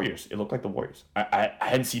like the Warriors. I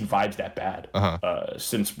hadn't seen vibes that bad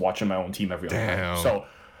since watching my own team every other night. So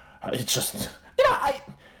it's just,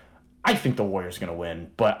 I think the Warriors are going to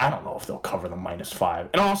win, but I don't know if they'll cover the -5.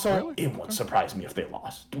 And also, It wouldn't surprise me if they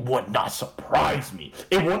lost. It would not surprise me.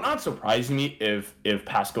 It would not surprise me if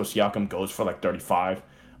Pascal Siakam goes for like 35.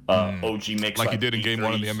 OG makes like he did in Game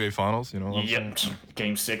 1 of the NBA Finals,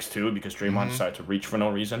 Game 6 too, because Draymond decided to reach for no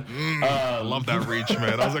reason. I love that reach,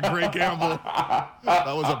 man. That was a great gamble. That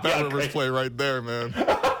was a Bet Rivers play right there, man.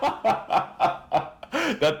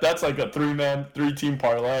 That's like a 3-team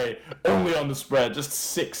parlay, only on the spread, just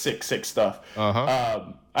sick stuff.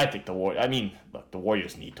 I think the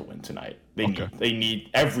Warriors need to win tonight. They need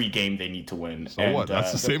every game they need to win. So what?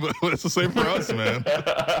 That's the same. That's the same for us, man.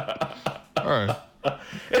 All right.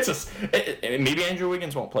 Maybe Andrew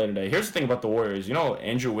Wiggins won't play today. Here's the thing about the Warriors.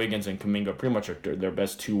 Andrew Wiggins and Kuminga pretty much are their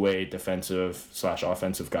best 2-way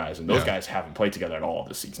defensive/offensive guys, and those guys haven't played together at all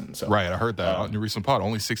this season. So right, I heard that on your recent pod.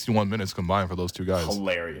 Only 61 minutes combined for those two guys.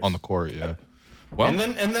 Hilarious on the court. Yeah. Well, and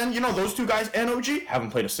then those two guys and OG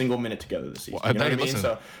haven't played a single minute together this season. Well, listen,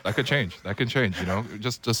 so that could change.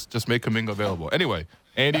 Just make Kuminga available. Anyway,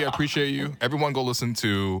 Andy, I appreciate you. Everyone, go listen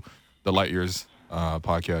to the Light Years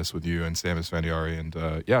podcast with you and Sam Esfandiari. And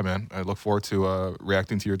yeah, man, I look forward to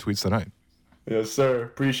reacting to your tweets tonight. Yes, sir.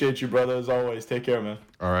 Appreciate you, brother, as always. Take care, man.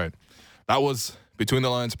 All right. That was Between the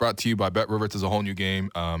Lines, brought to you by Bet Rivers. It's a whole new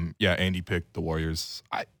game. Yeah, Andy picked the Warriors.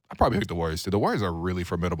 I probably picked the Warriors, too. The Warriors are really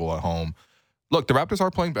formidable at home. Look, the Raptors are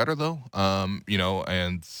playing better, though. And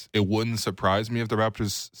it wouldn't surprise me if the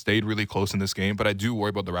Raptors stayed really close in this game. But I do worry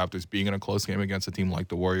about the Raptors being in a close game against a team like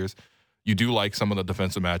the Warriors. You do like some of the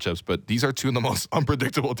defensive matchups, but these are two of the most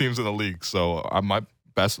unpredictable teams in the league. So my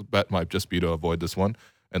best bet might just be to avoid this one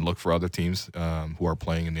and look for other teams who are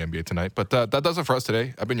playing in the NBA tonight. But that does it for us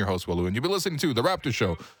today. I've been your host, Willu, and you've been listening to The Raptor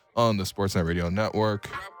Show on the Sportsnet Radio Network.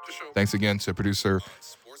 Thanks again to producer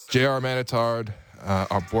J.R. Manitard,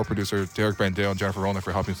 our board producer, Derek Brandale, and Jennifer Rollin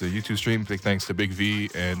for helping us with the YouTube stream. Big thanks to Big V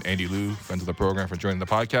and Andy Liu, friends of the program, for joining the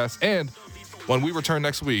podcast. And when we return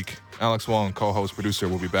next week, Alex Wong, co-host, producer,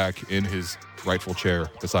 will be back in his rightful chair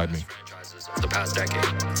beside me. The past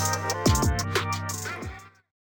decade.